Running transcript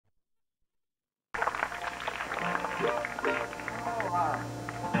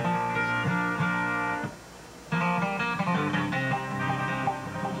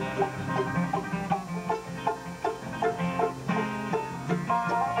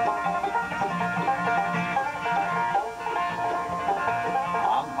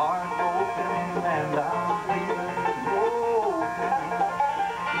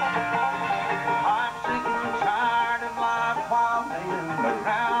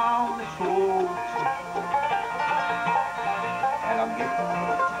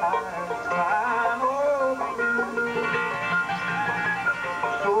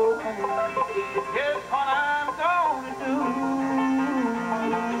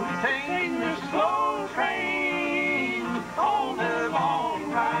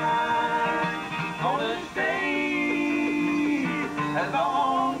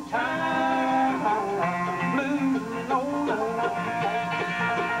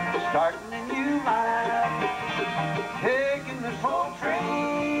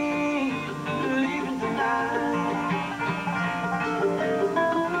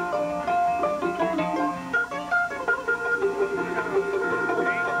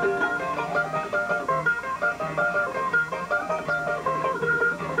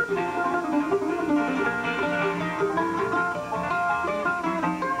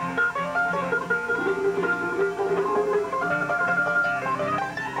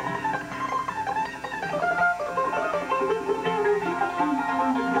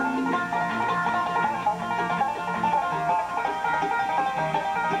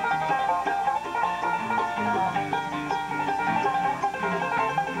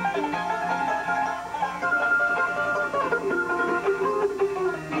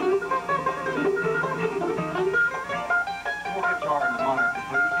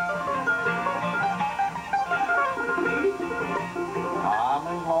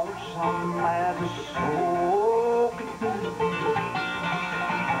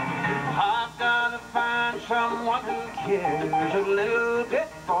Someone who cares a little bit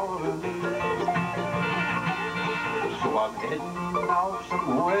for me. So I'm heading off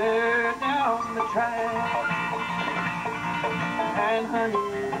somewhere down the track. And honey,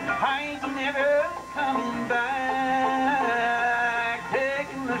 I ain't never coming back.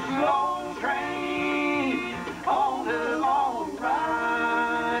 Taking the slow train on the long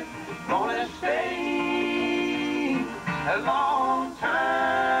ride. Gonna stay a long time.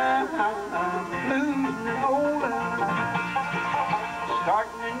 Losing it over,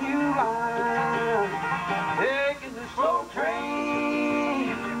 starting a new life, taking the slow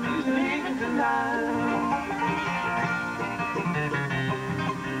train, leaving tonight.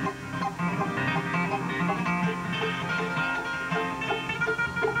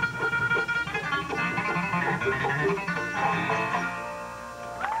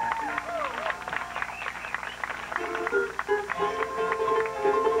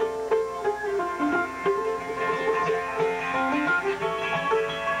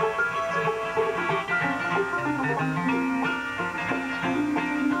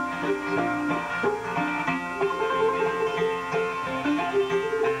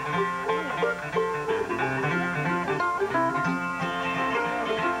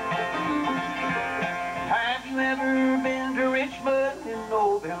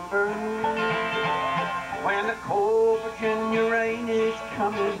 When the cold Virginia rain is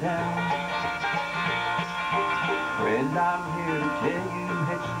coming down, friend, I'm here to tell you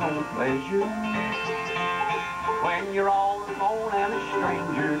it's no pleasure when you're all alone and a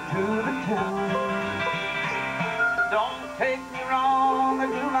stranger to the town. Don't take me wrong, I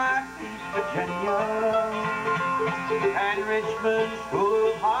do like East Virginia, and Richmond's full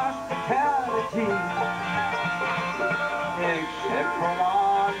of hospitality, except for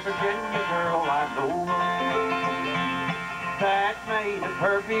one Virginia girl I know that made a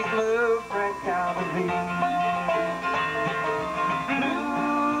perfect love break out of me.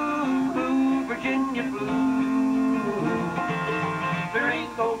 Blue, blue, Virginia blue. There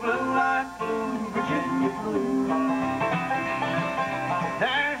ain't no blue like blue, Virginia blue.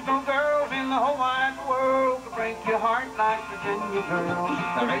 There's no girls in the whole wide world to break your heart like Virginia girls.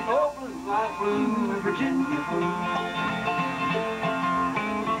 There ain't no blue like blue, Virginia blue.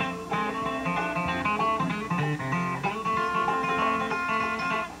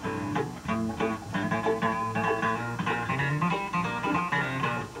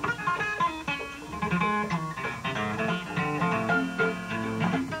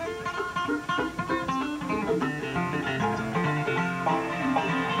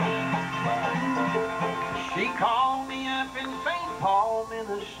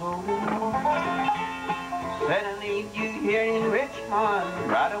 Said I need you here in Richmond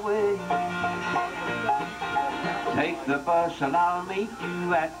right away. Take the bus and I'll meet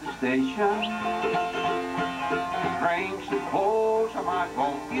you at the station. Bring some clothes, I might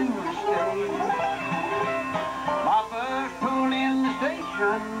want you to stay. My bus pulled in the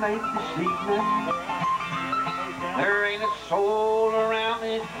station late this evening. There ain't a soul around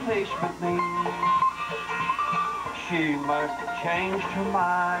this place but me. She must have changed her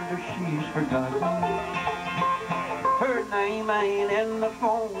mind or she's forgotten. Her name ain't in the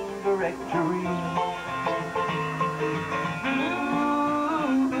phone directory.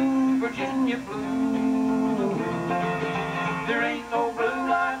 Blue, Virginia blue. There ain't no blue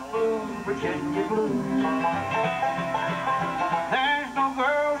like blue, Virginia blue. There's no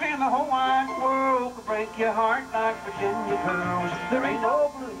girls in the whole wide world could break your heart like Virginia girls. There ain't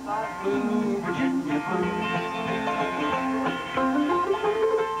no blue like blue, Virginia blue.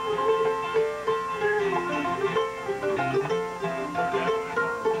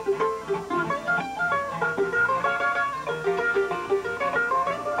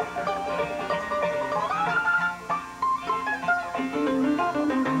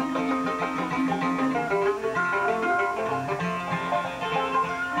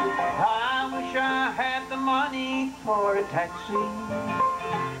 For a taxi,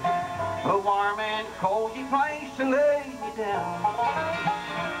 a warm and cozy place to lay me down.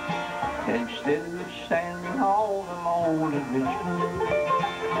 Instead of standing all alone in Richmond,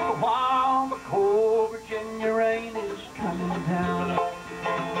 while the cold Virginia rain is coming down.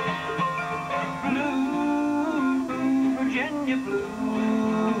 Blue, Virginia blue.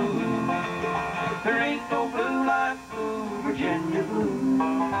 There ain't no blue like blue, Virginia blue.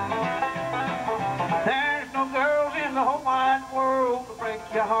 There's no girls in the whole wide world to break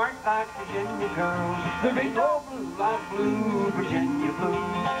your heart like Virginia girls. There ain't no blue like blue, Virginia blue.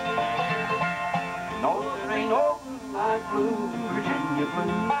 No, there ain't no blue like blue, Virginia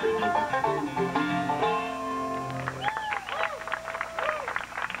blue.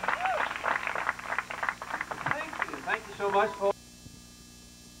 Thank you so much, folks.